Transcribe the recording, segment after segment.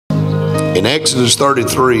In Exodus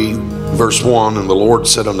 33, verse 1, and the Lord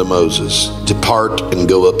said unto Moses, depart and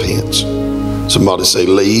go up hence. Somebody say,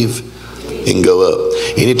 leave and go up.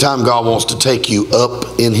 Anytime God wants to take you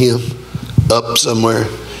up in him, up somewhere,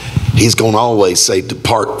 he's going to always say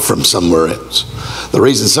depart from somewhere else. The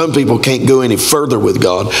reason some people can't go any further with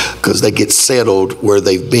God, because they get settled where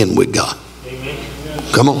they've been with God. Amen.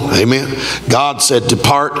 Come on, amen. God said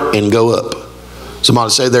depart and go up.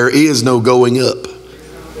 Somebody say there is no going up.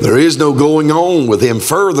 There is no going on with him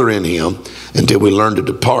further in him until we learn to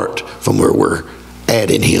depart from where we're at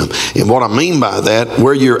in him. And what I mean by that,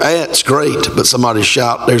 where you're at's great, but somebody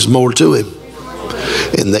shout, there's more to him.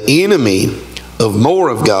 And the enemy of more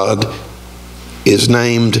of God is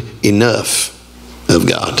named enough of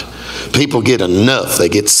God. People get enough. They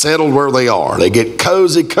get settled where they are. They get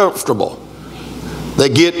cozy, comfortable. They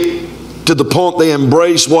get to the point they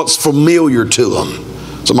embrace what's familiar to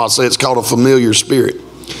them. Somebody say it's called a familiar spirit.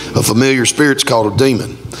 A familiar spirit's called a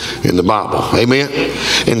demon in the Bible. Amen.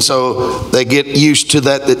 And so they get used to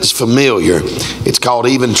that's familiar. It's called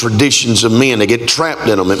even traditions of men. They get trapped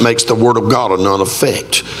in them. It makes the word of God of none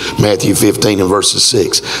effect. Matthew 15 and verses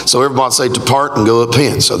 6. So everybody say depart and go up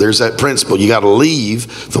hence. So there's that principle. You got to leave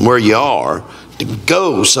from where you are to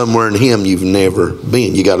go somewhere in him you've never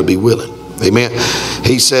been. You got to be willing. Amen.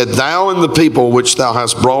 He said, thou and the people which thou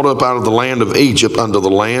hast brought up out of the land of Egypt unto the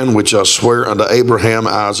land which I swear unto Abraham,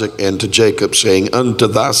 Isaac, and to Jacob, saying, unto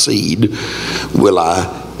thy seed will I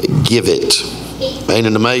give it. Ain't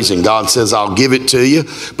it amazing? God says, I'll give it to you,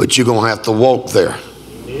 but you're going to have to walk there.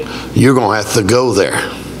 You're going to have to go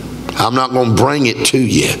there. I'm not going to bring it to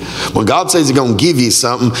you. When God says he's going to give you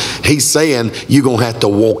something, he's saying you're going to have to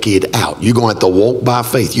walk it out. You're going to have to walk by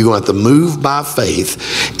faith. You're going to have to move by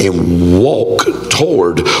faith and walk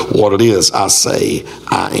toward what it is I say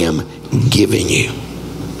I am giving you.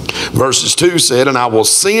 Verses 2 said, and I will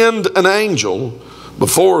send an angel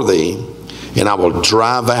before thee, and I will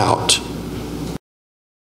drive out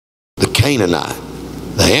the Canaanite,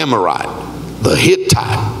 the Amorite, the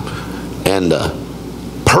Hittite, and the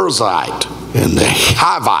Perizzite, and the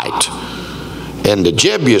Hivite, and the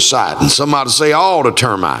Jebusite, and somebody say all the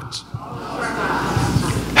termites.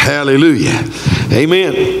 Hallelujah.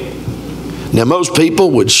 Amen. Now most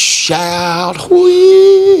people would shout,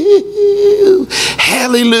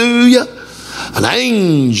 hallelujah, an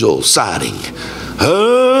angel sighting.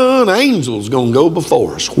 An angel's going to go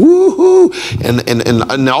before us. Woo-hoo.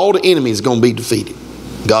 And all the enemy is going to be defeated.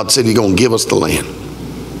 God said he's going to give us the land.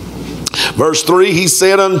 Verse 3, he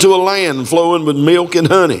said unto a land flowing with milk and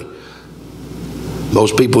honey.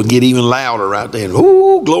 Most people get even louder right there.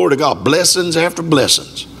 Ooh, glory to God. Blessings after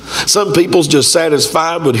blessings. Some people's just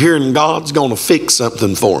satisfied with hearing God's going to fix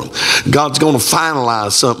something for them. God's going to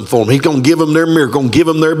finalize something for them. He's going to give them their miracle, give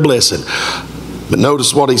them their blessing. But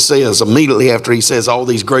notice what he says immediately after he says all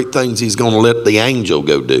these great things he's going to let the angel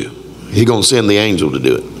go do. He's going to send the angel to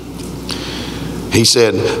do it. He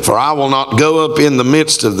said, for I will not go up in the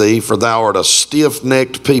midst of thee, for thou art a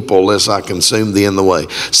stiff-necked people, lest I consume thee in the way.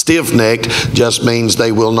 Stiff-necked just means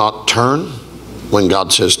they will not turn when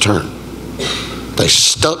God says turn. They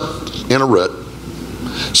stuck in a rut.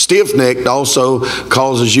 Stiff-necked also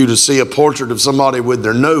causes you to see a portrait of somebody with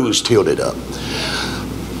their nose tilted up.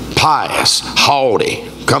 Pious, haughty,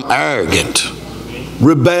 arrogant,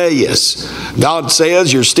 rebellious. God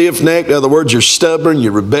says you're stiff-necked. In other words, you're stubborn,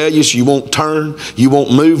 you're rebellious, you won't turn, you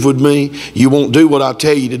won't move with me, you won't do what I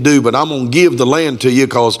tell you to do, but I'm going to give the land to you,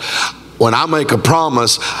 because when I make a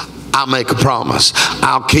promise, I make a promise.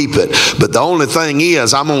 I'll keep it. But the only thing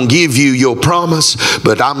is, I'm going to give you your promise,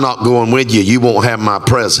 but I'm not going with you. You won't have my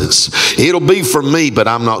presence. It'll be for me, but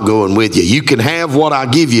I'm not going with you. You can have what I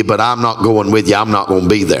give you, but I'm not going with you. I'm not going to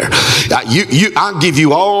be there. I'll give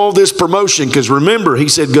you all this promotion, because remember, he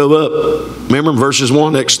said go up. Remember verses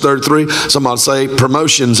 1, Exodus 33? Somebody say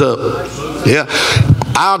promotion's up. Yeah.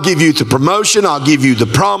 I'll give you the promotion. I'll give you the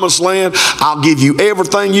promised land. I'll give you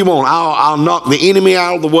everything you want. I'll knock the enemy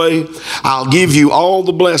out of the way. I'll give you all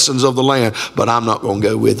the blessings of the land, but I'm not going to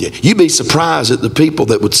go with you. You'd be surprised at the people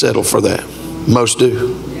that would settle for that. Most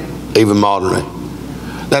do, even modern day.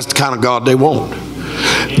 That's the kind of God they want.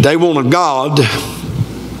 They want a God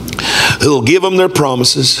who will give them their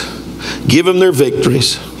promises, give them their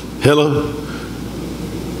victories. Hello?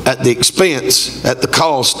 At the expense, at the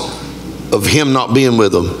cost of him not being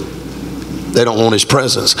with them. They don't want his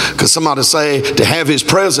presence. Because somebody say to have his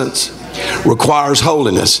presence requires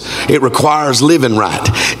holiness. It requires living right.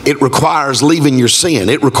 It requires leaving your sin.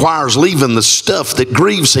 It requires leaving the stuff that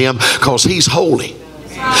grieves him, because he's holy.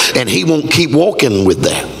 And he won't keep walking with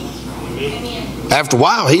that. After a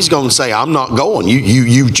while, he's going to say, I'm not going.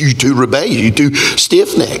 You too rebellious. You too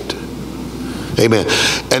stiff-necked. Amen.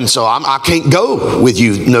 And so I can't go with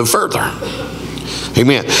you no further.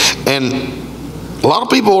 Amen. And a lot of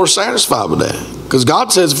people are satisfied with that, because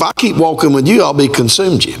God says, if I keep walking with you, I'll be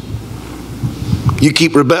consumed you. You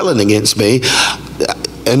keep rebelling against me.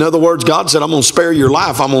 In other words, God said, I'm going to spare your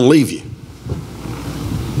life. I'm going to leave you.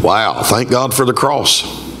 Wow. Thank God for the cross.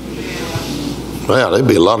 Well, there'd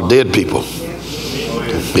be a lot of dead people.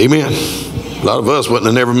 Amen. A lot of us wouldn't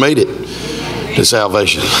have never made it to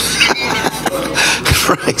salvation.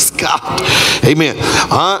 Praise God. Amen.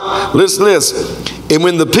 All right. Listen to this. And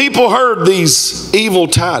when the people heard these evil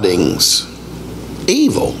tidings,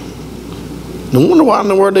 evil. No wonder why in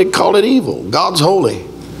the world they call it evil. God's holy.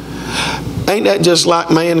 Ain't that just like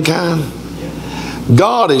mankind?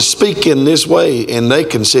 God is speaking this way, and they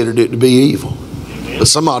considered it to be evil. But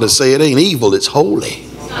somebody say it ain't evil, it's holy.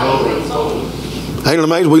 Ain't it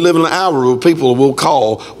amazing? We live in an hour where people will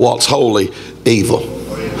call what's holy evil.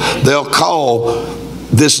 They'll call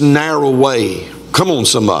this narrow way, come on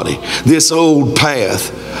somebody, this old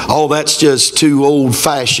path, oh, that's just too old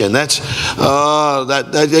fashioned. That's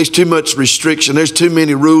there's too much restriction. There's too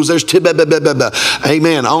many rules. There's too blah, blah, blah, blah, blah.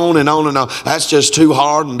 Amen. On and on and on. That's just too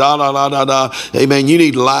hard and da da da da da. Amen. You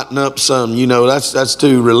need to lighten up some. You know, that's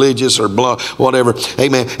too religious or blah, whatever.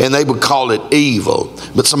 Amen. And they would call it evil.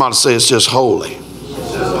 But somebody say it's just holy.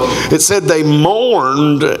 It said they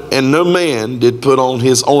mourned, and no man did put on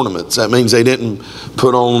his ornaments. That means they didn't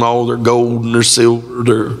put on all their gold and their silver,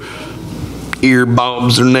 their ear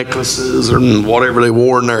bobs or necklaces or whatever they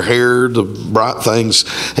wore in their hair, the bright things,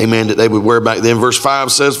 amen, that they would wear back then. Verse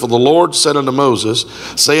 5 says, for the Lord said unto Moses,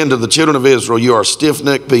 saying to the children of Israel, you are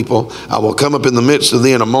stiff-necked people. I will come up in the midst of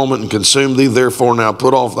thee in a moment and consume thee. Therefore now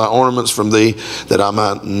put off thy ornaments from thee, that I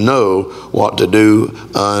might know what to do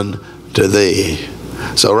unto thee.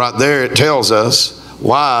 So right there it tells us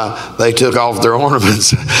why they took off their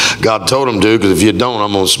ornaments. God told them to, because if you don't,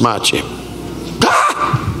 I'm going to smite you.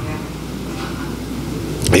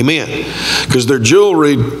 Amen. Because their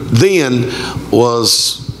jewelry then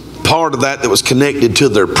was part of that was connected to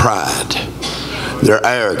their pride, their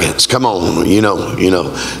arrogance. Come on, you know,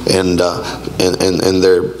 and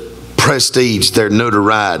their prestige, their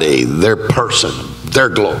notoriety, their person, their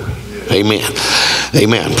glory. Amen.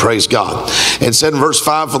 Amen. Praise God. And said in verse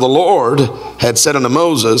 5, for the Lord had said unto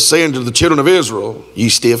Moses, saying to the children of Israel, ye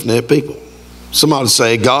stiff-necked people. Somebody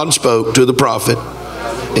say, God spoke to the prophet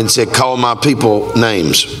and said, call my people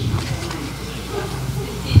names.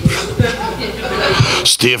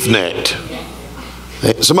 Stiff-necked.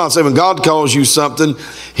 Somebody say, when God calls you something,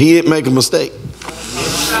 he didn't make a mistake.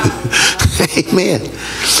 Amen.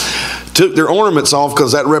 Took their ornaments off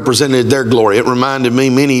because that represented their glory. It reminded me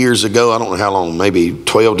many years ago, I don't know how long, maybe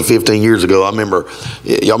 12 to 15 years ago, I remember,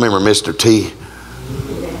 y'all remember Mr. T?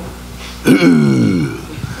 Ooh.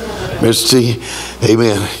 Mr. T,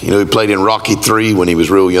 amen. You know, he played in Rocky III when he was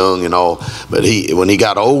real young and all. But when he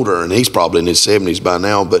got older, and he's probably in his 70s by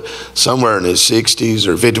now, but somewhere in his 60s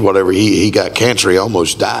or 50, whatever, he got cancer. He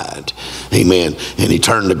almost died. Amen. And he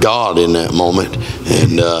turned to God in that moment.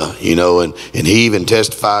 And, you know, and he even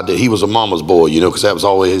testified that he was a mama's boy, you know, because that was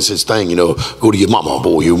always his thing, you know, go to your mama,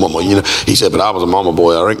 boy, your mama, you know. He said, but I was a mama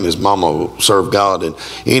boy. I reckon his mama served God. And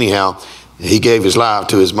anyhow, he gave his life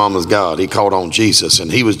to his mama's God. He called on Jesus,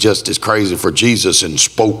 and he was just as crazy for Jesus and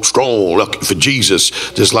spoke strong for Jesus,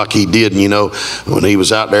 just like he did, you know, when he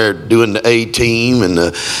was out there doing the A-Team and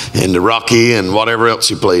the Rocky and whatever else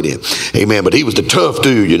he played in. Amen. But he was the tough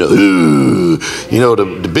dude, you know. Ooh, you know,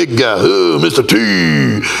 the big guy, ooh, Mr. T.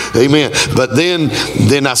 Amen. But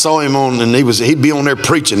then I saw him on, and he'd be on there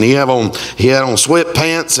preaching. He had on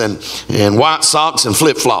sweatpants and white socks and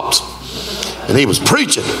flip-flops, and he was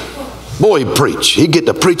preaching. Boy, he'd preach. He'd get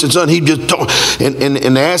to preaching, son. He'd just talk. And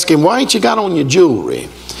they asked him, why ain't you got on your jewelry?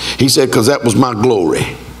 He said, because that was my glory.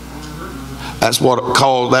 That's what it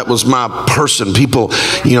called. That was my person. People,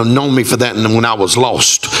 you know, know me for that. And when I was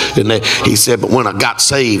lost, and he said, but when I got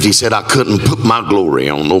saved, he said, I couldn't put my glory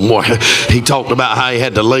on no more. He talked about how he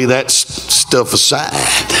had to lay that stuff aside.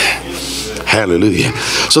 Hallelujah.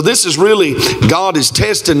 So this is really, God is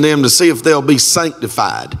testing them to see if they'll be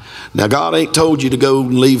sanctified. Now, God ain't told you to go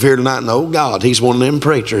and leave here tonight. No, God, he's one of them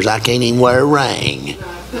preachers. I can't even wear a ring.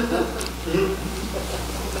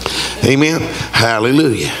 Amen.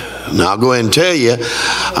 Hallelujah. Now, I'll go ahead and tell you,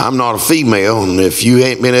 I'm not a female. And if you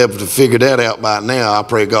ain't been able to figure that out by now, I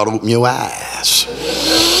pray God open your eyes.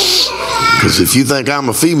 Because if you think I'm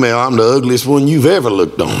a female, I'm the ugliest one you've ever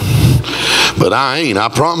looked on. But I ain't, I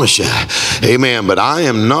promise you. Amen. But I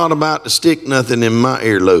am not about to stick nothing in my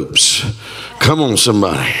earlobes. Come on,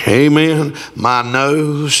 somebody. Amen. My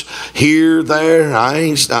nose, here, there.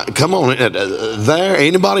 Come on. There.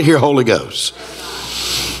 Anybody hear Holy Ghost?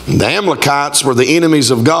 The Amalekites were the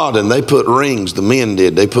enemies of God, and they put rings. The men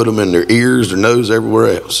did. They put them in their ears, their nose,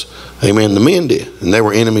 everywhere else. Amen. The men did. And they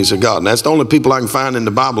were enemies of God. And that's the only people I can find in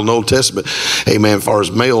the Bible, in the Old Testament, amen, as far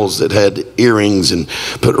as males that had earrings and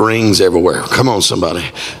put rings everywhere. Come on, somebody,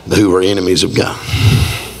 who were enemies of God.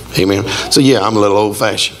 Amen. So, yeah, I'm a little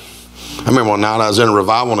old-fashioned. I remember one night I was in a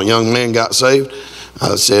revival and a young man got saved.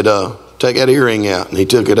 I said, take that earring out. And he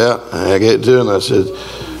took it out. I gave it to him. I said,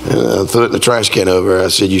 I threw it in the trash can over there. I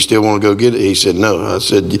said, you still want to go get it? He said, no. I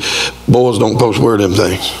said, boys don't supposed to wear them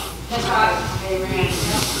things. That's right. Amen.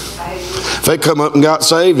 If they come up and got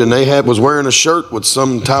saved and they was wearing a shirt with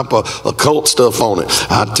some type of occult stuff on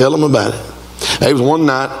it, I'd tell them about it. There was one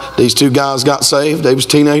night, these two guys got saved. They was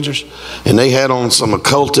teenagers, and they had on some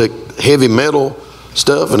occultic heavy metal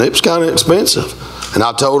stuff, and it was kind of expensive. And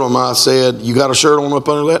I told them, I said, you got a shirt on up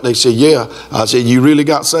under that? They said, yeah. I said, you really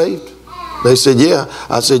got saved? They said, yeah.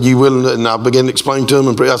 I said, you willing to, and I began to explain to them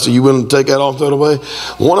and pray. I said, you willing to take that off, throw it away?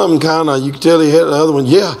 One of them kind of, you could tell he had the other one,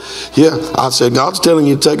 yeah. I said, God's telling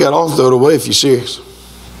you to take that off, throw it away if you're serious.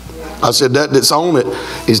 I said, that's on it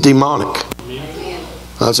is demonic.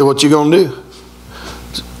 I said, what you going to do?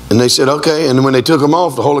 And they said, okay. And when they took them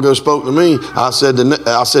off, the Holy Ghost spoke to me. I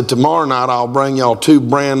said, tomorrow night I'll bring y'all two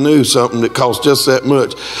brand new something that costs just that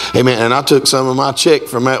much. Amen. And I took some of my check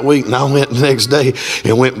from that week, and I went the next day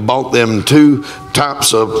and went and bought them two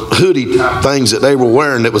types of hoodie type things that they were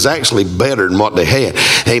wearing that was actually better than what they had.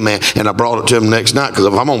 Amen. And I brought it to them next night, because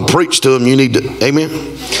if I'm going to preach to them, you need to, amen.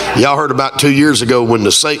 Y'all heard about 2 years ago when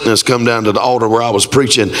the Satanists come down to the altar where I was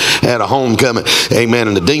preaching at a homecoming. Amen.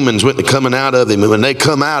 And the demons went to coming out of him. And when they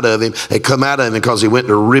come out of him, they come out of him because he went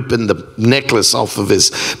to ripping the necklace off of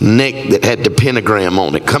his neck that had the pentagram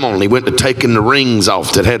on it. Come on. He went to taking the rings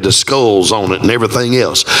off that had the skulls on it and everything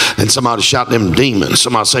else. And somebody shot them demons.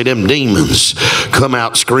 Somebody say them demons come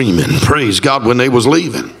out screaming. Praise God, when they was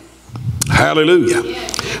leaving. Hallelujah.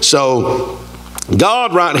 So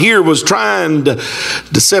God right here was trying to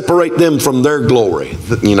separate them from their glory,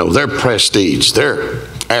 you know, their prestige, their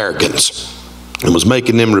arrogance, and was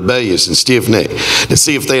making them rebellious and stiff-necked to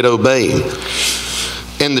see if they'd obey him.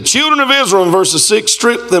 And the children of Israel, in verses 6,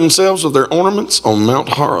 stripped themselves of their ornaments on Mount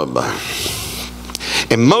Horeb.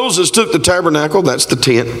 And Moses took the tabernacle, that's the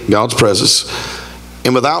tent, God's presence,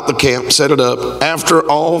 and without the camp set it up after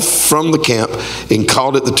all from the camp, and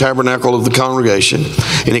called it the tabernacle of the congregation.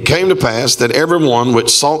 And it came to pass that everyone which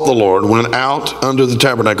sought the Lord went out under the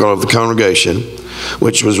tabernacle of the congregation,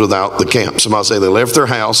 which was without the camp. Somebody say they left their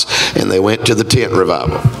house and they went to the tent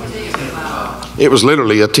revival. It was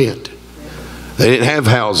literally a tent. They didn't have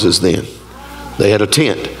houses then. They had a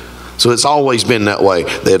tent. So it's always been that way.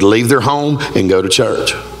 They'd leave their home and go to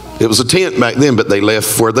church. It was a tent back then, but they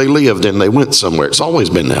left where they lived and they went somewhere. It's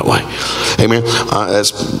always been that way. Amen.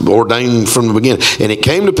 That's ordained from the beginning. And it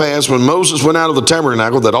came to pass when Moses went out of the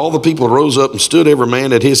tabernacle that all the people rose up and stood every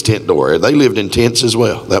man at his tent door. They lived in tents as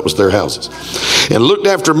well. That was their houses. And looked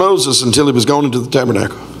after Moses until he was gone into the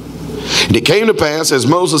tabernacle. And it came to pass, as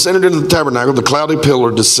Moses entered into the tabernacle, the cloudy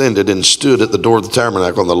pillar descended and stood at the door of the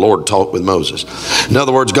tabernacle, and the Lord talked with Moses. In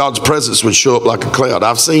other words, God's presence would show up like a cloud.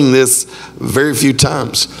 I've seen this very few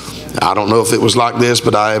times. I don't know if it was like this,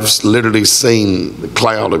 but I have literally seen the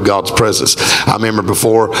cloud of God's presence. I remember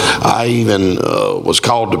before I even was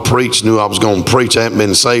called to preach, knew I was going to preach. I hadn't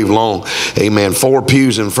been saved long. Amen. 4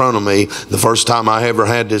 pews in front of me. The first time I ever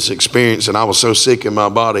had this experience, and I was so sick in my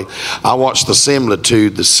body. I watched the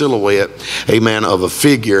similitude, the silhouette, amen, of a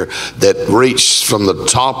figure that reached from the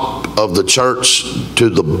top of the church to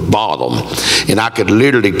the bottom. And I could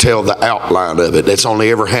literally tell the outline of it. That's only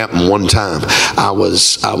ever happened one time. I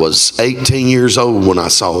was 18 years old when I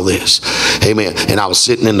saw this. Amen. And I was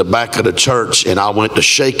sitting in the back of the church, and I went to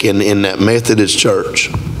shaking in that Methodist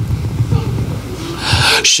church.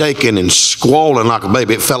 Shaking and squalling like a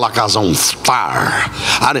baby. It felt like I was on fire.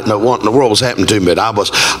 I didn't know what in the world was happening to me, but I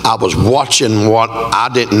was watching what I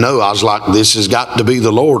didn't know. I was like, this has got to be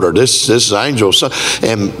the Lord, or this is an angel.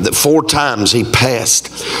 And 4 times he passed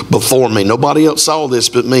before me. Nobody else saw this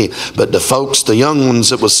but me. But the folks, the young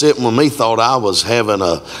ones that was sitting with me, thought I was having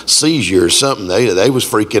a seizure or something. They was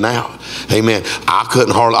freaking out. Amen. I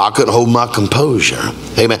couldn't hold my composure.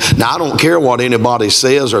 Amen. Now I don't care what anybody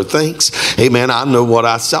says or thinks. Amen. I know what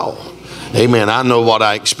I saw. Amen. I know what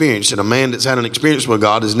I experienced. And a man that's had an experience with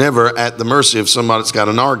God is never at the mercy of somebody that's got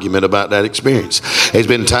an argument about that experience. There's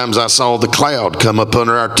been times I saw the cloud come up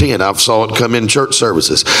under our tent. I've saw it come in church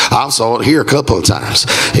services. I saw it here a couple of times.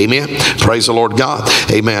 Amen. Praise the Lord God.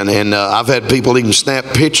 Amen. And I've had people even snap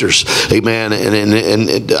pictures. Amen.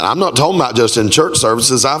 And I'm not talking about just in church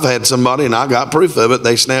services. I've had somebody, and I got proof of it.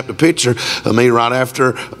 They snapped a picture of me right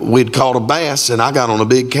after we'd caught a bass, and I got on a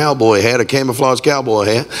big cowboy hat, a camouflage cowboy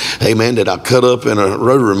hat. Amen. That I cut up in a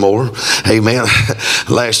rotary mower. Amen.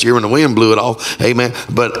 Last year when the wind blew it off. Amen.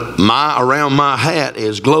 But around my hat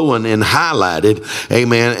is glowing and highlighted.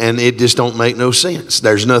 Amen. And it just don't make no sense.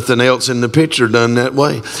 There's nothing else in the picture done that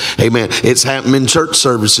way. Amen. It's happened in church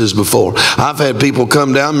services before. I've had people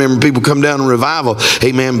come down. Remember, people come down in revival.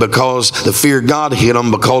 Amen. Because the fear of God hit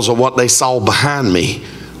them because of what they saw behind me,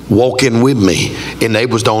 walking with me, and they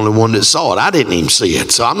was the only one that saw it. I didn't even see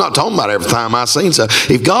it. So I'm not talking about every time I seen so.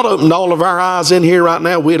 If God opened all of our eyes in here right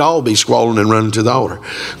now, we'd all be squalling and running to the altar.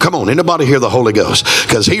 Come on, anybody hear the Holy Ghost?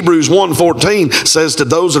 Because Hebrews 1:14 says to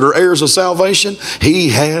those that are heirs of salvation, he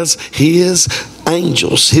has his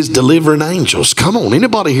angels, his delivering angels. Come on,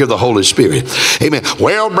 anybody hear the Holy Spirit? Amen.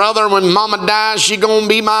 Well, brother, when mama dies, she gonna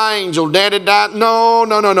be my angel. Daddy died.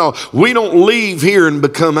 No. We don't leave here and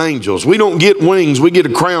become angels. We don't get wings. We get a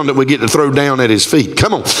crown that we get to throw down at his feet.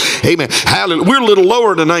 Come on. Amen. Hallelujah. We're a little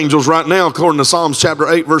lower than angels right now, according to Psalms chapter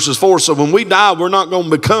 8, verses 4. So when we die, we're not going to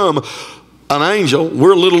become an angel.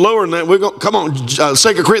 We're a little lower than that. We're going, come on.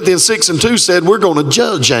 2 Corinthians 6:2 said we're going to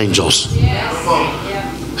judge angels. Yes.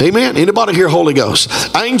 Amen. Anybody hear Holy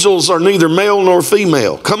Ghost? Angels are neither male nor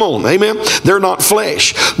female. Come on. Amen. They're not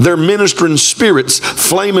flesh. They're ministering spirits,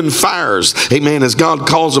 flaming fires. Amen. As God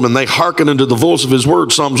calls them, and they hearken unto the voice of his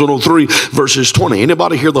word. Psalms 103 verses 20.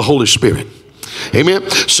 Anybody hear the Holy Spirit? Amen.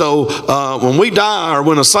 So when we die, or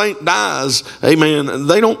when a saint dies, amen,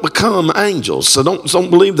 they don't become angels. So don't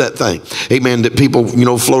believe that thing. Amen. That people,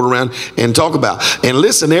 float around and talk about. And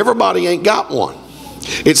listen, everybody ain't got one.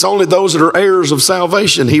 It's only those that are heirs of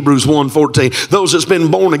salvation, Hebrews 1:14. Those that's been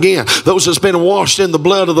born again. Those that's been washed in the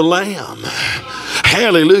blood of the Lamb.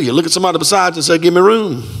 Hallelujah. Look at somebody beside you and say, give me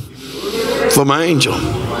room for my angel.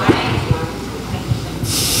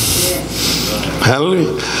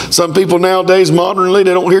 Hallelujah. Some people nowadays, modernly,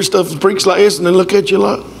 they don't hear stuff preached like this and they look at you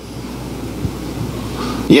like,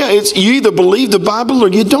 yeah, you either believe the Bible or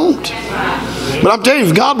you don't. But I'm telling you,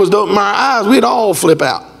 if God was to open our eyes, we'd all flip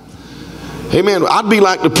out. Amen. I'd be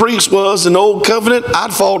like the priest was in the old covenant.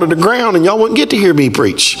 I'd fall to the ground and y'all wouldn't get to hear me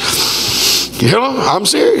preach. I'm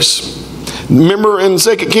serious. Remember in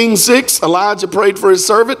 2 Kings 6, Elijah prayed for his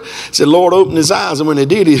servant. Said, Lord, open his eyes. And when he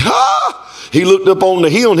did, he looked up on the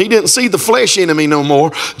hill and he didn't see the flesh enemy no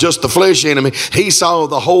more, just the flesh enemy. He saw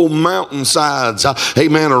the whole mountainsides,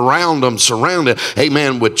 amen, around them, surrounded,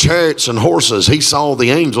 amen, with chariots and horses. He saw the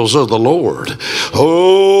angels of the Lord.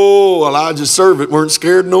 Oh, Elijah's servant weren't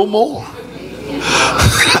scared no more.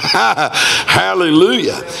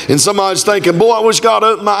 Hallelujah. And somebody's thinking, boy, I wish God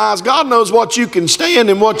opened my eyes. God knows what you can stand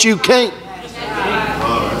and what you can't.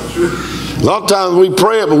 A lot of times we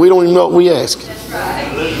pray it, but we don't even know what we ask.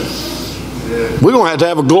 We're going to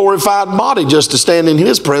have a glorified body just to stand in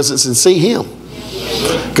his presence and see him.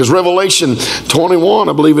 Because Revelation 21,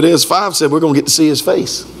 I believe it is, 5 said we're going to get to see his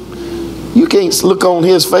face. You can't look on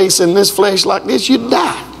his face in this flesh like this, you'd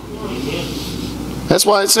die. That's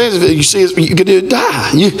why it says if you see it, you could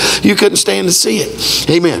die. You couldn't stand to see it.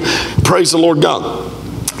 Amen. Praise the Lord God.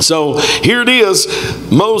 So here it is.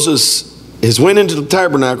 Moses has went into the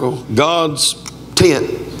tabernacle, God's tent,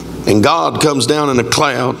 and God comes down in a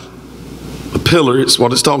cloud, a pillar, it's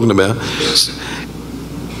what it's talking about,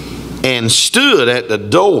 and stood at the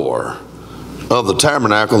door of the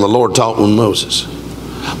tabernacle, and the Lord talked with Moses.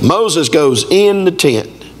 Moses goes in the tent,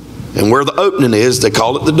 and where the opening is, they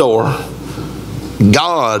call it the door.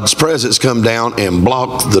 God's presence come down and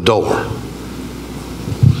blocked the door.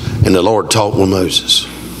 And the Lord talked with Moses.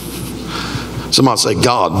 Somebody say,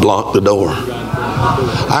 God blocked the door.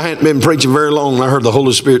 I hadn't been preaching very long and I heard the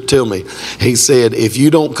Holy Spirit tell me. He said, if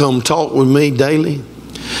you don't come talk with me daily,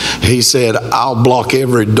 he said, I'll block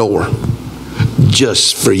every door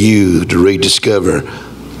just for you to rediscover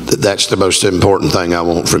that that's the most important thing I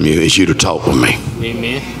want from you, is you to talk with me.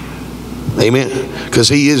 Amen. Amen. Because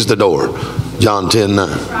he is the door. John 10:9.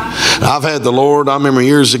 I've had the Lord, I remember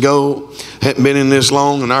years ago, hadn't been in this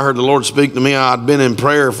long, and I heard the Lord speak to me. I'd been in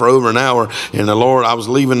prayer for over an hour, and the Lord, I was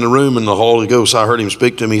leaving the room, and the Holy Ghost, I heard him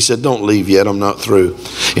speak to me. He said, don't leave yet, I'm not through.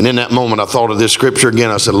 And in that moment, I thought of this scripture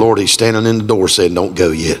again. I said, Lord, he's standing in the door saying, don't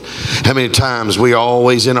go yet. How many times we are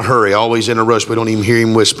always in a hurry, always in a rush, we don't even hear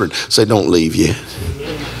him whispering, say, don't leave yet.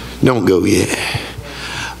 Don't go yet.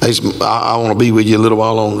 I want to be with you a little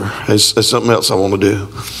while longer. There's something else I want to do.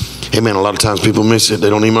 Amen. A lot of times people miss it. They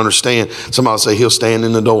don't even understand. Somebody say, he'll stand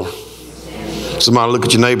in the door. Somebody look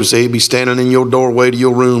at your neighbor and say, he'll be standing in your doorway to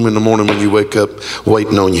your room in the morning when you wake up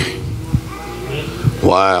waiting on you.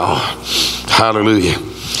 Wow. Hallelujah.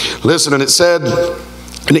 Listen, and it said,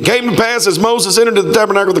 and it came to pass as Moses entered the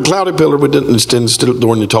tabernacle, the cloudy pillar, we didn't stand still at the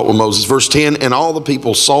door and you talked with Moses. Verse 10, and all the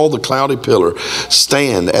people saw the cloudy pillar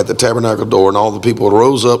stand at the tabernacle door, and all the people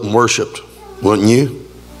rose up and worshiped. Wouldn't you?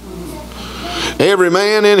 Every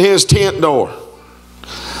man in his tent door.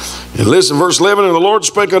 And listen, verse 11, and the Lord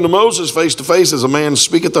spake unto Moses face to face as a man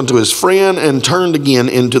speaketh unto his friend, and turned again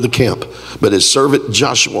into the camp. But his servant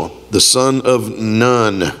Joshua, the son of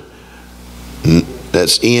Nun,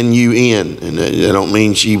 that's N-U-N, and that don't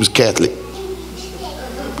mean she was Catholic.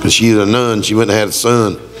 Because she's a nun, she wouldn't have had a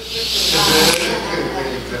son.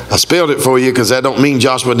 I spelled it for you because that don't mean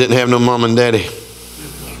Joshua didn't have no mom and daddy.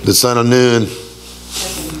 The son of Nun.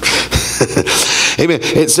 Amen.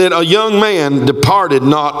 It said, a young man departed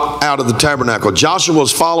not out of the tabernacle. Joshua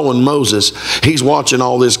was following Moses. He's watching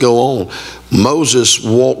all this go on. Moses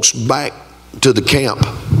walks back to the camp.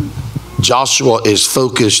 Joshua is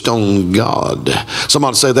focused on God.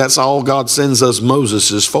 Somebody say that's all God sends us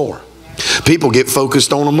Moses is for. People get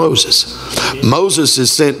focused on Moses. Moses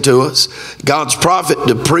is sent to us, God's prophet,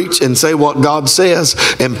 to preach and say what God says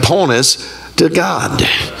and point us to God.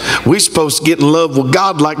 We're supposed to get in love with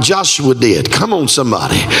God like Joshua did. Come on,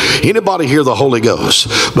 somebody. Anybody hear the Holy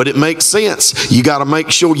Ghost? But it makes sense. You got to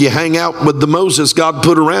make sure you hang out with the Moses God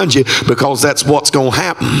put around you, because that's what's going to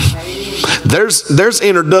happen. There's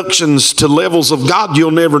introductions to levels of God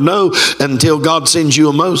you'll never know until God sends you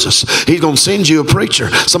a Moses. He's going to send you a preacher.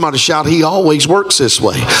 Somebody shout, he always works this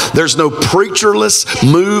way. There's no preacherless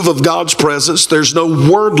move of God's presence. There's no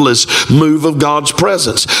wordless move of God's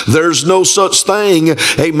presence. There's no such thing,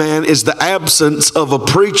 amen, is the absence of a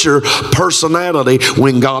preacher personality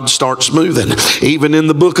when God starts moving. Even in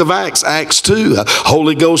the book of Acts, Acts 2,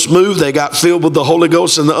 Holy Ghost moved. They got filled with the Holy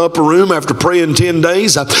Ghost in the upper room after praying 10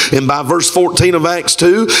 days. And by verse 14 of Acts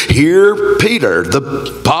 2, here Peter,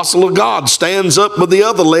 the apostle of God, stands up with the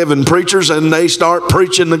other 11 preachers and they start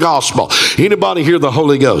preaching the gospel. Anybody hear the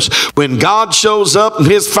Holy Ghost? When God shows up and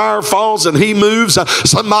his fire falls and he moves,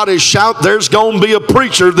 somebody shout, there's going to be a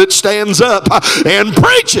preacher that stands up and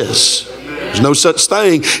preaches. There's no such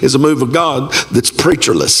thing as a move of God that's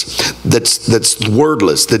preacherless, that's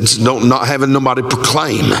wordless, that's not having nobody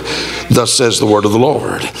proclaim. Thus says the word of the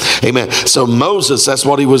Lord. Amen. So Moses, that's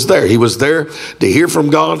what he was there. He was there to hear from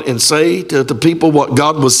God and say to the people what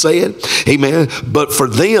God was saying. Amen. But for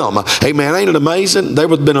them, amen, ain't it amazing? There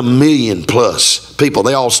would have been 1 million plus people.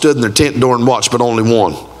 They all stood in their tent door and watched, but only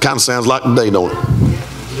one. Kind of sounds like today, don't it?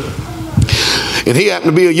 And he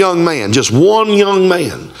happened to be a young man, just one young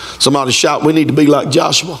man. Somebody shout, we need to be like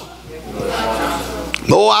Joshua.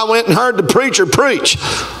 Oh, I went and heard the preacher preach.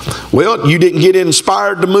 Well, you didn't get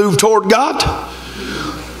inspired to move toward God?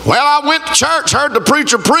 Well, I went to church, heard the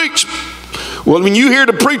preacher preach. Well, when you hear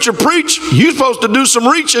the preacher preach, you're supposed to do some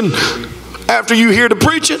reaching after you hear the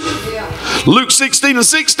preaching. Luke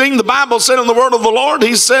 16:16, the Bible said in the word of the Lord,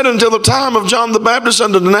 he said, until the time of John the Baptist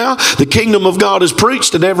unto now, the kingdom of God is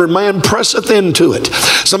preached, and every man presseth into it.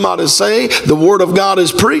 Somebody say, the word of God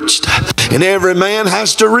is preached, and every man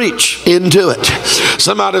has to reach into it.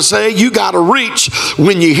 Somebody say, you got to reach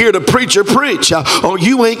when you hear the preacher preach, or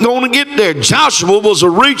you ain't going to get there. Joshua was a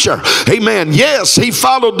reacher. Amen. Yes, he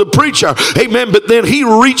followed the preacher. Amen. But then he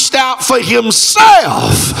reached out for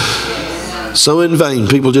himself. So in vain,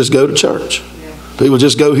 people just go to church. People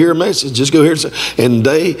just go hear a message, just go hear, and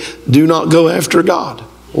they do not go after God.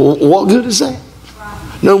 Well, what good is that?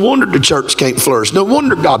 No wonder the church can't flourish. No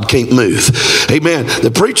wonder God can't move. Amen.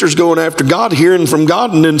 The preacher's going after God, hearing from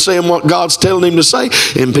God, and then saying what God's telling him to say.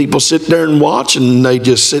 And people sit there and watch, and they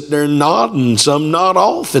just sit there and nod, and some nod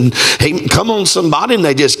off. And hey, come on, somebody, and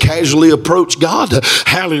they just casually approach God.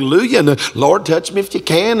 Hallelujah. And Lord, touch me if you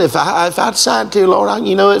can. If I decide to, Lord,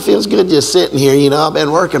 you know, it feels good just sitting here. You know, I've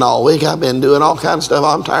been working all week. I've been doing all kinds of stuff.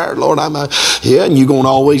 I'm tired, Lord. Yeah, and you're going to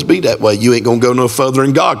always be that way. You ain't going to go no further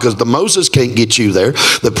in God, because the Moses can't get you there.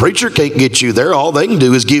 The preacher can't get you there. All they can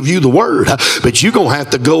do is give you the word. But you're going to have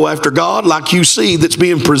to go after God like you see that's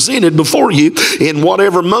being presented before you in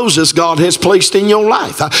whatever Moses God has placed in your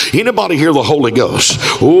life. Anybody hear the Holy Ghost?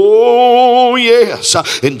 Oh, yes.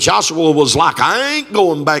 And Joshua was like, I ain't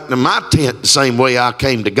going back to my tent the same way I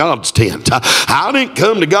came to God's tent. I didn't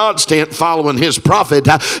come to God's tent following his prophet,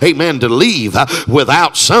 amen, to leave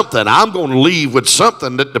without something. I'm going to leave with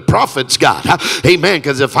something that the prophet's got. Amen.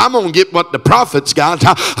 Because if I'm going to get what the prophet's got,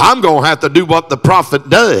 I'm going to have to do what the prophet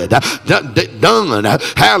did. it done.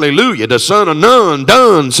 Hallelujah. The son of Nun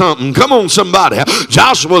done something. Come on, somebody.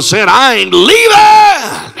 Joshua said, I ain't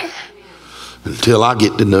leaving until I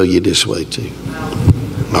get to know you this way too.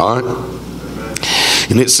 All right.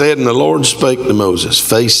 And it said, and the Lord spake to Moses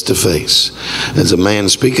face to face, as a man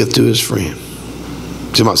speaketh to his friend.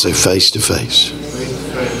 Somebody say face to face.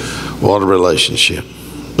 What a relationship.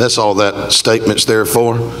 That's all that statement's there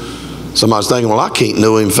for. Somebody's thinking, well, I can't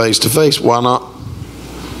know him face to face. Why not?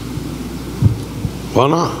 Why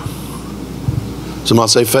not? Somebody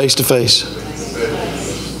say face to face.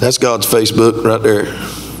 That's God's Facebook right there.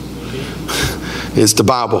 It's the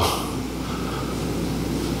Bible.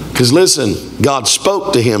 Because listen, God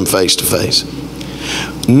spoke to him face to face.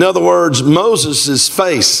 In other words, Moses'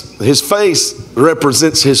 face, his face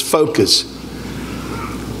represents his focus.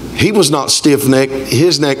 He was not stiff-necked.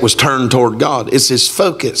 His neck was turned toward God. It's his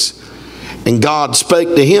focus. And God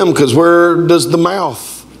spake to him because where does the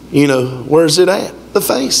mouth, where's it at? The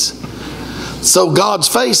face. So God's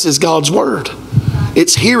face is God's word.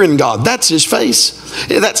 It's hearing God. That's his face.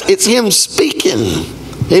 It's him speaking.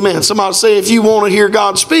 Amen. Somebody say, if you want to hear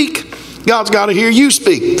God speak, God's got to hear you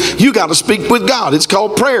speak. You got to speak with God. It's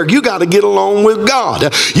called prayer. You got to get along with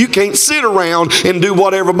God. You can't sit around and do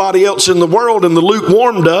what everybody else in the world and the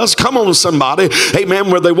lukewarm does. Come on, somebody.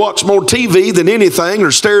 Amen. Where they watch more TV than anything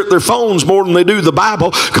or stare at their phones more than they do the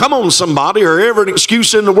Bible. Come on, somebody. Or every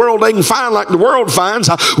excuse in the world they can find like the world finds.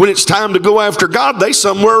 When it's time to go after God, they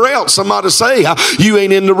somewhere else. Somebody say, you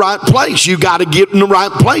ain't in the right place. You got to get in the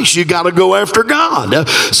right place. You got to go after God.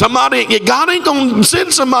 God ain't going to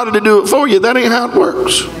send somebody to do it for you. That ain't how it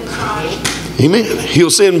works. Amen.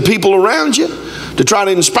 He'll send people around you to try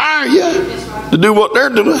to inspire you to do what they're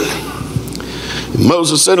doing. And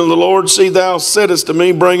Moses said unto the Lord, see, thou saidst to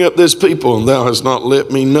me, bring up this people, and thou hast not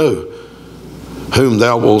let me know whom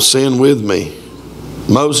thou wilt send with me.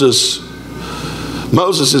 Moses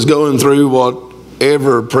is going through what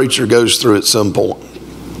every preacher goes through at some point.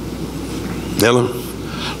 Hello?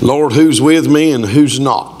 Lord, who's with me and who's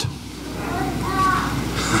not?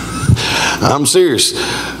 I'm serious.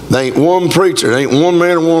 There ain't one preacher, there ain't one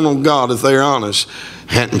man or woman of God, if they're honest,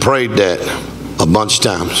 hadn't prayed that a bunch of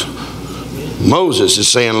times. Moses is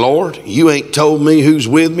saying, Lord, you ain't told me who's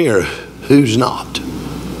with me or who's not.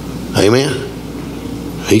 Amen.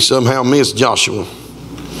 He somehow missed Joshua.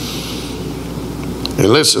 And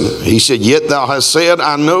listen, he said, yet thou hast said,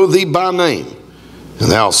 I know thee by name, and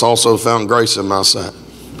thou hast also found grace in my sight.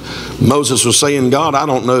 Moses was saying, God, I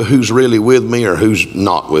don't know who's really with me or who's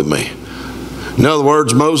not with me. In other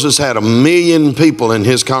words, Moses had 1 million people in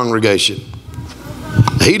his congregation.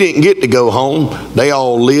 He didn't get to go home. They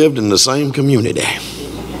all lived in the same community.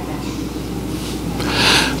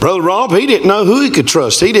 Brother Rob, he didn't know who he could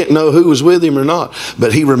trust. He didn't know who was with him or not.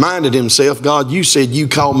 But he reminded himself, God, you said you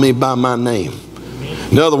called me by my name.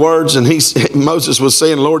 In other words, and Moses was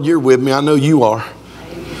saying, Lord, you're with me. I know you are.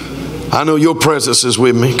 I know your presence is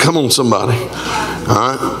with me. Come on, somebody.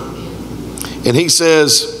 All right. And he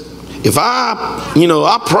says, if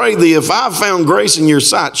I pray thee, if I found grace in your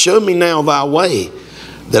sight, show me now thy way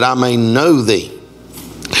that I may know thee.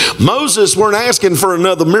 Moses weren't asking for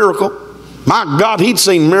another miracle. My God, he'd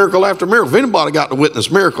seen miracle after miracle. If anybody got to witness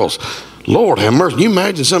miracles, Lord have mercy. Can you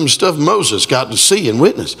imagine some of the stuff Moses got to see and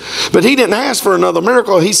witness? But he didn't ask for another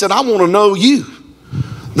miracle. He said, I want to know you.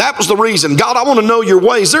 That was the reason. God, I want to know your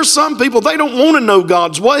ways. There's some people, they don't want to know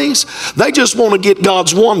God's ways. They just want to get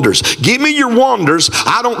God's wonders. Give me your wonders.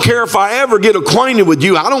 I don't care if I ever get acquainted with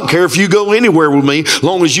you. I don't care if you go anywhere with me, as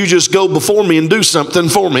long as you just go before me and do something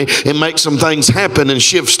for me and make some things happen and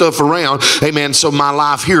shift stuff around. Amen. So my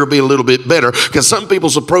life here will be a little bit better. Because some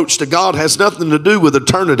people's approach to God has nothing to do with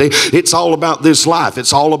eternity. It's all about this life.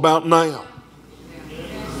 It's all about now.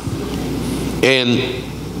 And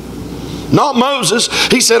not Moses.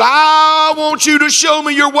 He said, I want you to show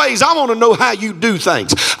me your ways. I want to know how you do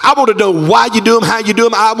things. I want to know why you do them, how you do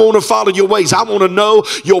them. I want to follow your ways. I want to know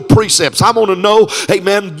your precepts. I want to know,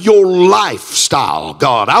 amen, your lifestyle,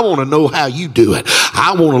 God. I want to know how you do it.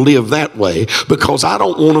 I want to live that way because I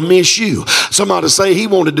don't want to miss you. Somebody say he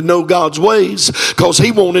wanted to know God's ways because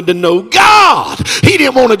he wanted to know God. He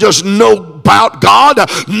didn't want to just know about God,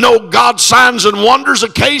 know God's signs and wonders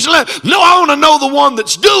occasionally. No, I want to know the one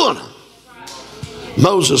that's doing them.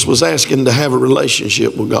 Moses was asking to have a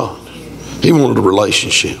relationship with God. He wanted a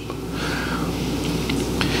relationship.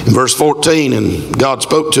 In verse 14, and God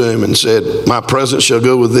spoke to him and said, my presence shall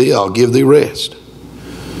go with thee, I'll give thee rest.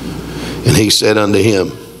 And he said unto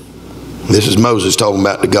him, this is Moses talking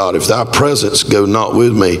about to God, if thy presence go not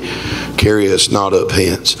with me, carry us not up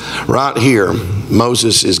hence. Right here,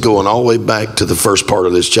 Moses is going all the way back to the first part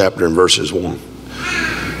of this chapter in verses 1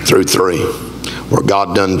 through 3, where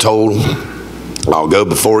God done told him, I'll go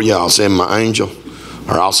before you, I'll send my angel.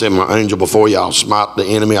 Or I'll send my angel before you, I'll smite the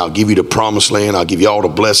enemy, I'll give you the promised land, I'll give you all the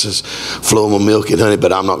blessings, flowing with milk and honey,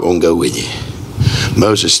 but I'm not going to go with you.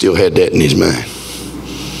 Moses still had that in his mind.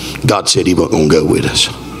 God said he wasn't going to go with us.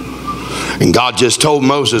 And God just told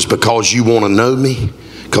Moses, because you want to know me,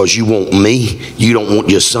 because you want me, you don't want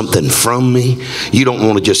just something from me, you don't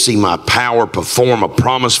want to just see my power perform a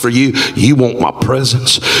promise for you, you want my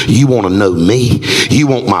presence, you want to know me, you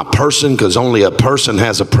want my person, because only a person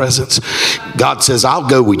has a presence. God says, I'll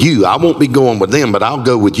go with you. I won't be going with them, but I'll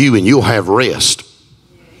go with you and you'll have rest.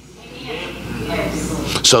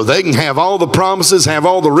 So they can have all the promises, have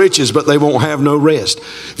all the riches, but they won't have no rest.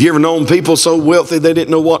 Have you ever known people so wealthy they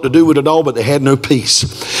didn't know what to do with it all, but they had no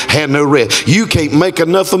peace, had no rest? You can't make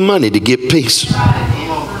enough of money to get peace.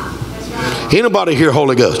 Anybody hear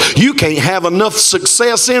Holy Ghost? You can't have enough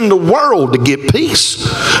success in the world to get peace.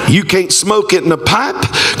 You can't smoke it in a pipe.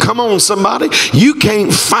 Come on, somebody. You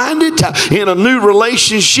can't find it in a new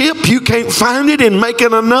relationship. You can't find it in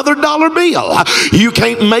making another dollar bill. You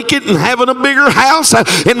can't make it in having a bigger house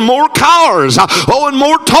and more cars. And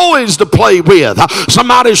more toys to play with.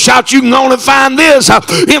 Somebody shout, you can only find this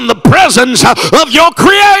in the presence of your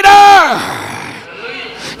Creator.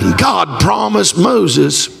 And God promised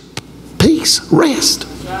Moses peace, rest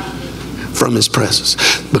from his presence.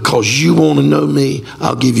 Because you want to know me,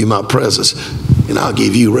 I'll give you my presence and I'll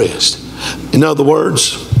give you rest. In other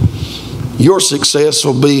words, your success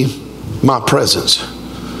will be my presence.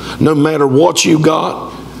 No matter what you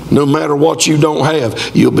got, no matter what you don't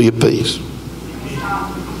have, you'll be at peace.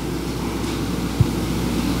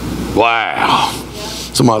 Wow.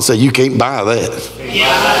 Somebody say, you can't buy that.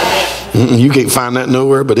 You can't find that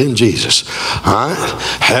nowhere but in Jesus. All right?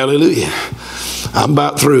 Hallelujah. I'm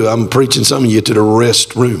about through. I'm preaching some of you to the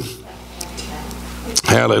rest room.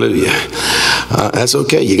 Hallelujah. That's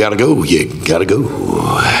okay. You got to go. You got to go.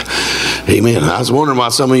 Amen. I was wondering why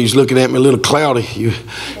some of you's looking at me a little cloudy. You're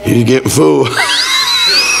getting full.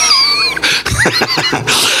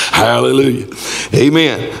 Hallelujah.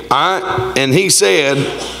 Amen. All right. And he said,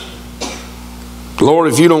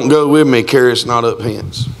 Lord, if you don't go with me, carry us not up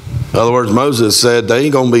hence. In other words, Moses said, they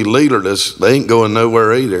ain't going to be leaderless. They ain't going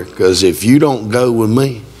nowhere either. Because if you don't go with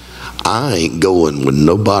me, I ain't going with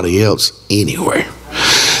nobody else anywhere.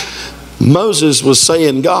 Moses was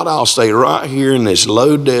saying, God, I'll stay right here in this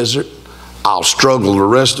low desert. I'll struggle the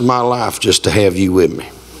rest of my life just to have you with me.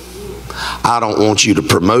 I don't want you to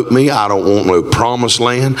promote me. I don't want no promised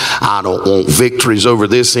land. I don't want victories over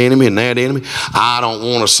this enemy and that enemy. I don't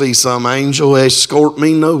want to see some angel escort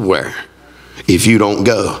me nowhere if you don't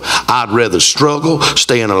go. I'd rather struggle,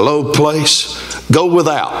 stay in a low place, go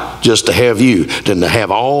without just to have you than to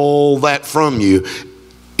have all that from you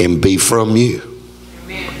and be from you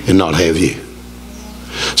and not have you.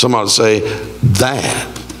 Somebody say,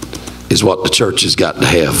 that is what the church has got to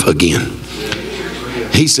have again.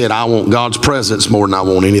 He said, I want God's presence more than I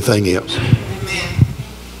want anything else.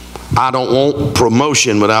 I don't want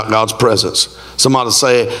promotion without God's presence. Somebody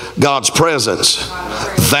say, God's presence,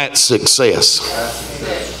 that's success.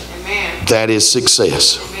 That is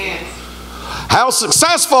success. How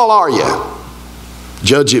successful are you?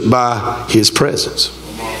 Judge it by his presence.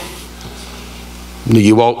 Do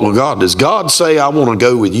you walk with God? Does God say, I want to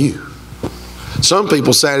go with you? Some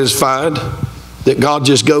people satisfied that God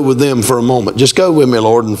just go with them for a moment. Just go with me,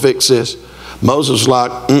 Lord, and fix this. Moses was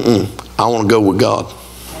like, I want to go with God.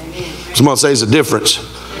 Somebody says a difference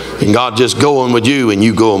in God just going with you and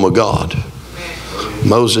you going with God.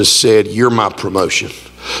 Moses said, you're my promotion.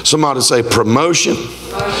 Somebody say, promotion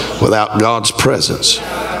without God's presence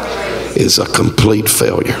is a complete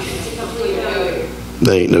failure.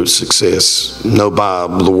 There ain't no success. No, by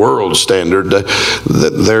the world standard,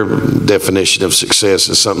 their definition of success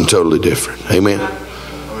is something totally different. Amen.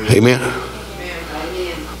 Amen.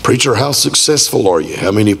 Preacher, how successful are you?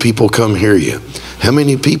 How many people come hear you? How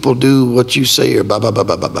many people do what you say? Or blah, blah, blah,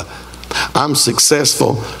 blah, blah, blah. I'm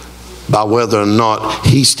successful by whether or not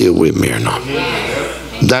he's still with me or not.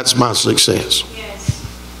 That's my success.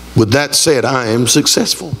 With that said, I am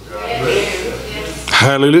successful.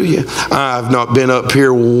 Hallelujah. I've not been up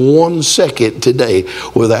here 1 second today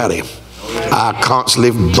without him. I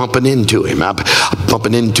constantly bumping into him. I'm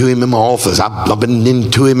bumping into him in my office. I'm bumping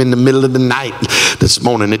into him in the middle of the night. This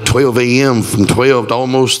morning at 12 a.m. from 12 to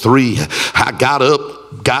almost 3. I got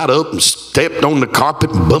up and stepped on the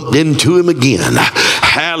carpet and bumped into him again.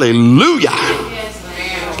 Hallelujah.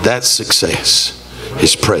 That's success.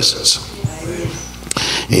 His presence.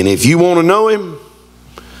 And if you want to know him,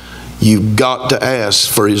 you've got to ask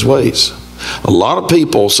for his ways. A lot of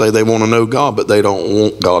people say they want to know God, but they don't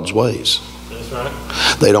want God's ways. That's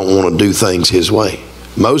right. They don't want to do things his way.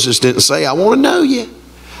 Moses didn't say, I want to know you.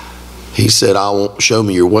 He said, show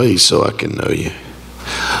me your ways so I can know you.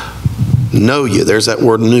 Know you. There's that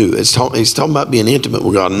word "new." He's talking about being intimate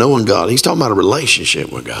with God, knowing God. He's talking about a relationship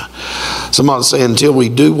with God. Somebody say, until we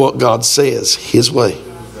do what God says his way.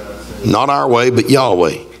 Not our way, but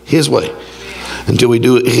Yahweh. His way. Until we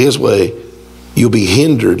do it his way, you'll be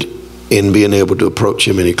hindered in being able to approach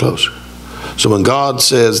him any closer. So when God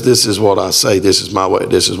says, this is what I say, this is my way,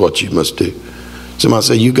 this is what you must do. Somebody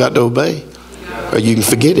say, you got to obey, or you can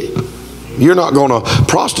forget it. You're not going to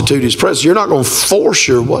prostitute his presence. You're not going to force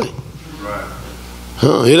your way.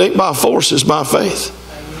 It ain't by force, it's by faith.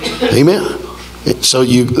 Amen. So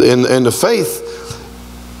and the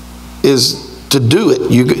faith is to do it.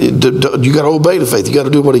 You got to obey the faith. You got to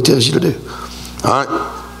do what he tells you to do. All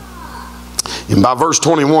right. And by verse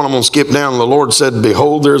 21, I'm going to skip down. The Lord said,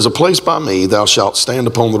 behold, there is a place by me, thou shalt stand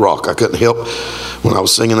upon the rock. I couldn't help when I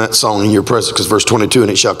was singing that song in your presence, because verse 22, and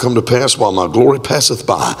it shall come to pass while my glory passeth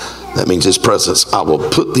by. That means his presence. I will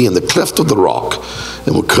put thee in the cleft of the rock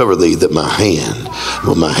and will cover thee with my hand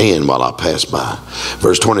while I pass by.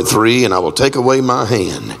 Verse 23, and I will take away my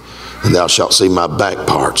hand, and thou shalt see my back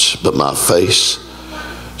parts, but my face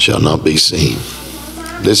shall not be seen.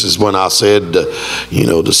 This is when I said,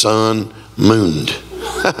 the sun mooned.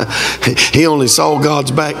 He only saw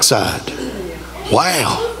God's backside.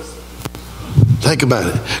 Wow. Think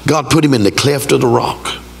about it. God put him in the cleft of the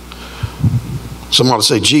rock. Somebody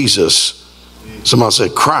say Jesus. Somebody say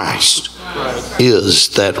Christ is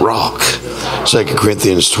that rock. 2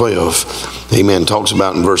 Corinthians 12, amen, talks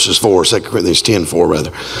about in verses 4, 2 Corinthians 10:4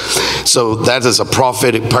 rather. So that is a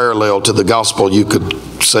prophetic parallel to the gospel. You could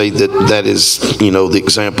say that is, the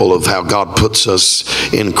example of how God puts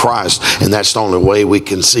us in Christ, and that's the only way we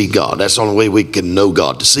can see God. That's the only way we can know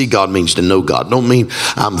God. To see God means to know God. Don't mean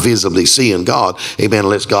I'm visibly seeing God, amen,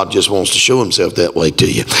 unless God just wants to show himself that way to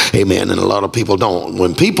you, amen. And a lot of people don't.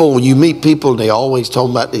 When you meet people, they always talk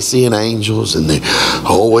about they seeing angels and they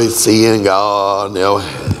always seeing God.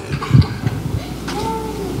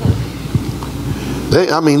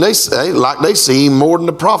 They say like they see him more than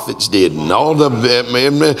the prophets did, and all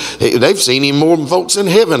they've seen him more than folks in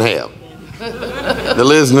heaven have. To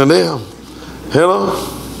listen to them, hello.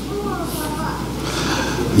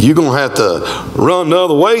 You're gonna have to run the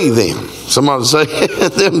other way then. Somebody say,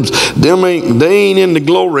 they ain't in the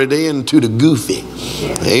glory, they into the goofy.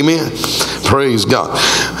 Amen. Praise God.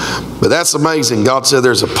 But that's amazing. God said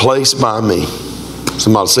there's a place by me.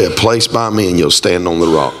 Somebody say a place by me, and you'll stand on the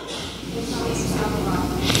rock.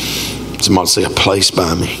 Somebody say a place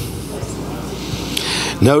by me.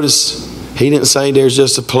 Notice he didn't say there's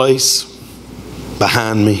just a place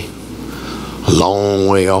behind me, a long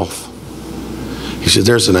way off. He said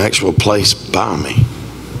there's an actual place by me.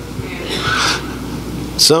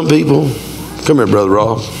 Some people, come here, Brother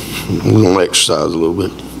Rob. We're going to exercise a little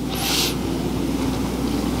bit.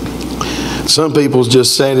 Some people's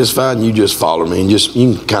just satisfied and you just follow me and you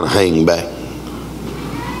can kind of hang back.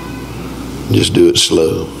 Just do it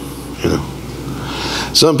slow.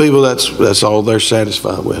 Some people, that's all they're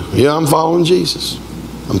satisfied with. Yeah, I'm following Jesus.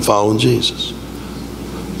 I'm following Jesus.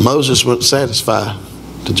 Moses wasn't satisfied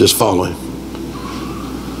to just follow him.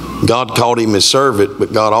 God called him his servant,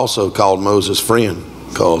 but God also called Moses friend,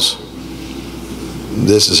 because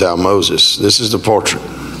this is the portrait.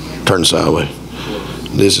 Turn sideways.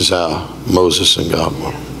 This is how Moses and God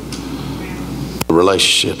were. The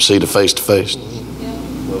relationship. See the face to face?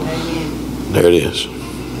 There it is.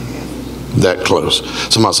 That close.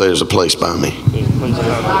 Somebody say there's a place by me.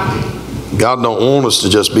 God don't want us to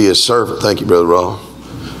just be his servant. Thank you, Brother Raw.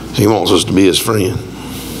 He wants us to be his friend.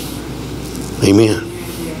 Amen.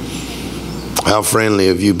 How friendly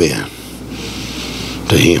have you been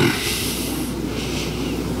to him?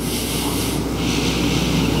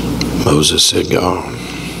 Moses said, God,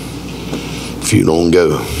 if you don't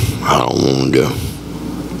go, I don't want to go.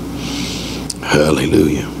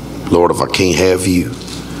 Hallelujah. Lord, if I can't have you,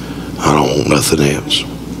 I don't want nothing else.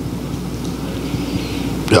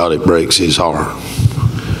 God, it breaks his heart,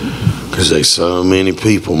 because there's so many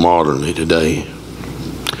people modernly today,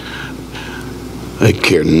 they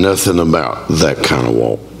care nothing about that kind of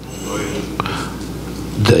walk.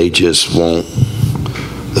 They just want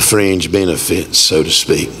the fringe benefits, so to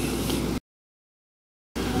speak.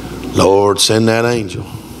 Lord, send that angel.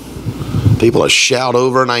 People will shout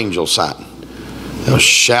over an angel sighting. They'll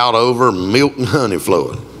shout over milk and honey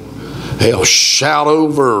flowing. They'll shout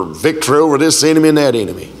over victory over this enemy and that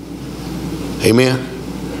enemy. Amen.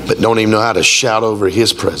 But don't even know how to shout over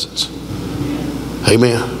his presence.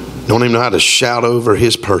 Amen. Don't even know how to shout over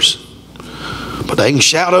his person. But they can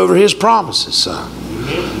shout over his promises, son.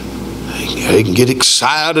 They can get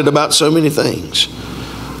excited about so many things.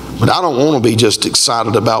 But I don't want to be just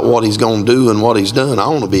excited about what he's going to do and what he's done. I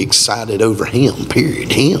want to be excited over him, period.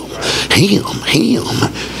 Him.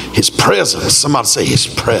 His presence. Somebody say his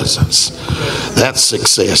presence. That's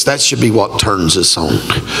success. That should be what turns us on.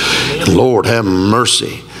 And Lord, have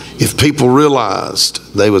mercy. If people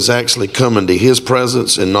realized they was actually coming to his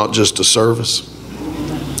presence and not just a service,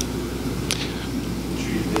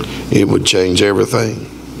 it would change everything.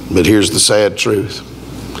 But here's the sad truth.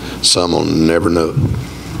 Some will never know.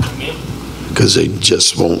 Because they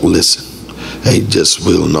just won't listen. They just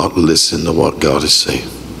will not listen to what God is saying.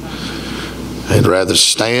 They'd rather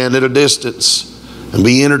stand at a distance and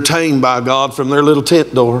be entertained by God from their little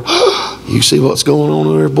tent door. You see what's going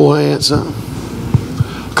on there, boy? Ain't something.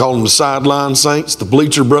 Call them the sideline saints, the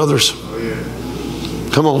bleacher brothers.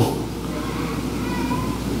 Come on.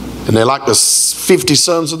 And they're like the 50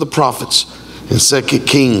 sons of the prophets in 2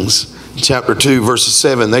 Kings chapter 2 verses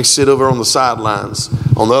 7. They sit over on the sidelines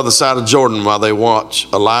on the other side of Jordan while they watch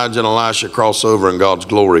Elijah and Elisha cross over and God's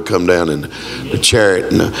glory come down in the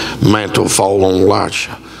chariot and the mantle fall on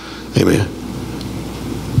Elisha. Amen.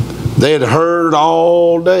 They had heard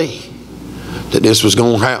all day that this was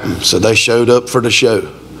going to happen, so they showed up for the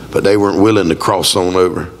show, but they weren't willing to cross on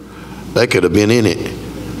over. They could have been in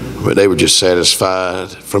it, but they were just satisfied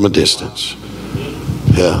from a distance.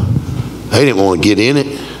 Yeah, they didn't want to get in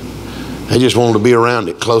it. They just wanted to be around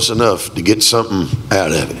it close enough to get something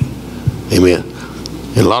out of it. Amen.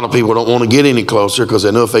 And a lot of people don't want to get any closer because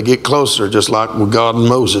they know if they get closer, just like with God and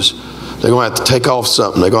Moses, they're going to have to take off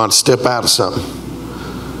something. They're going to have to step out of something.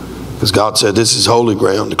 Because God said, this is holy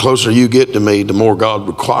ground. The closer you get to me, the more God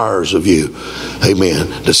requires of you.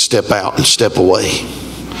 Amen. To step out and step away.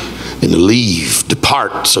 And to leave,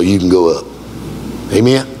 depart so you can go up.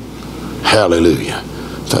 Amen. Hallelujah.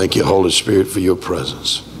 Thank you, Holy Spirit, for your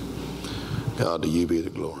presence. God, to you be the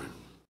glory.